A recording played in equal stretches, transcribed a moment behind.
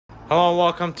Hello and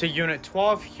welcome to Unit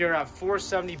 12 here at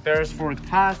 470 Beresford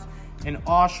Path in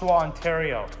Oshawa,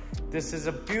 Ontario. This is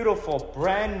a beautiful,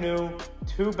 brand new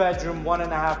 2-bedroom,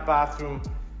 1.5 bathroom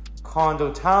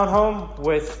condo townhome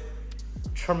with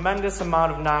tremendous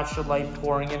amount of natural light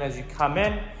pouring in as you come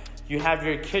in. You have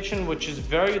your kitchen, which is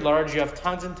very large. You have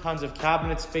tons and tons of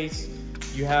cabinet space.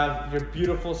 You have your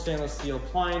beautiful stainless steel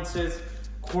appliances,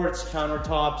 quartz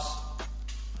countertops,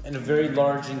 and a very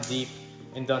large and deep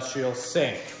industrial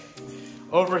sink.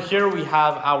 Over here we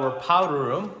have our powder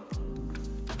room,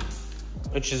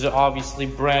 which is obviously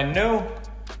brand new.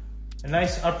 A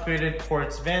nice upgraded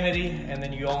quartz vanity, and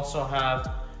then you also have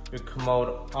your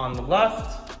commode on the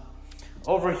left.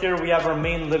 Over here we have our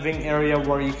main living area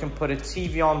where you can put a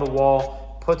TV on the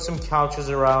wall, put some couches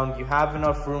around. You have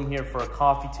enough room here for a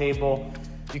coffee table.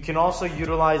 You can also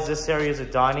utilize this area as a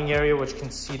dining area, which can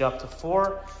seat up to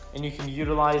 4, and you can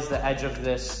utilize the edge of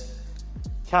this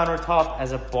countertop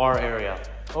as a bar area.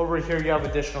 Over here you have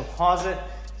additional closet.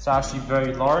 It's actually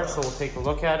very large, so we'll take a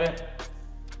look at it.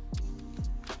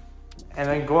 And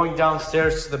then going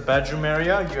downstairs to the bedroom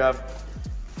area, you have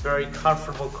very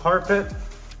comfortable carpet.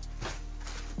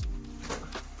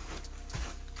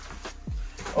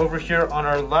 Over here on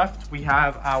our left, we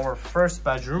have our first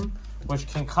bedroom, which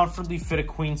can comfortably fit a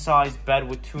queen size bed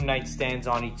with 2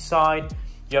 nightstands on each side.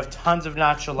 You have tons of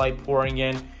natural light pouring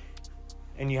in,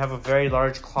 and you have a very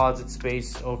large closet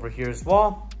space over here as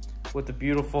well, with the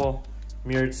beautiful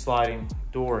mirrored sliding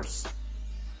doors.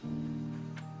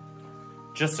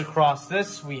 Just across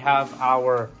this, we have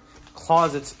our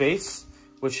closet space,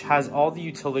 which has all the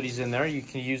utilities in there. You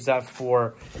can use that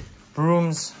for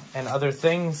brooms and other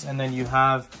things. And then you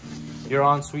have your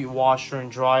ensuite washer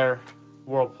and dryer,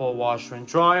 Whirlpool washer and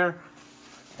dryer.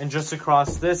 And just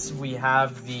across this, we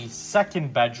have the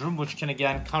second bedroom, which can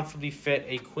again comfortably fit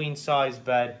a queen size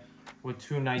bed with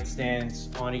 2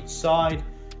 nightstands on each side.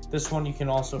 This one you can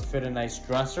also fit a nice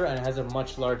dresser, and it has a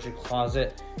much larger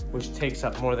closet, which takes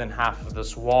up more than half of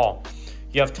this wall.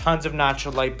 You have tons of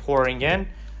natural light pouring in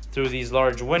through these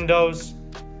large windows.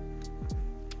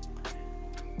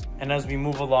 And as we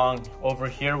move along over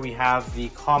here, we have the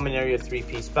common area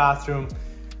 3-piece bathroom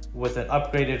with an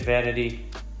upgraded vanity,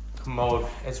 commode,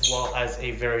 as well as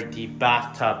a very deep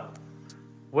bathtub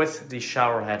with the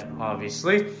shower head,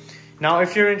 obviously. Now,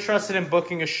 if you're interested in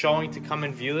booking a showing to come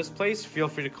and view this place, feel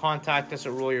free to contact us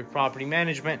at Royal York Property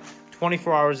Management.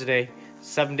 24 hours a day,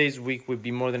 7 days a week. We'd be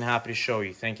more than happy to show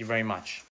you. Thank you very much.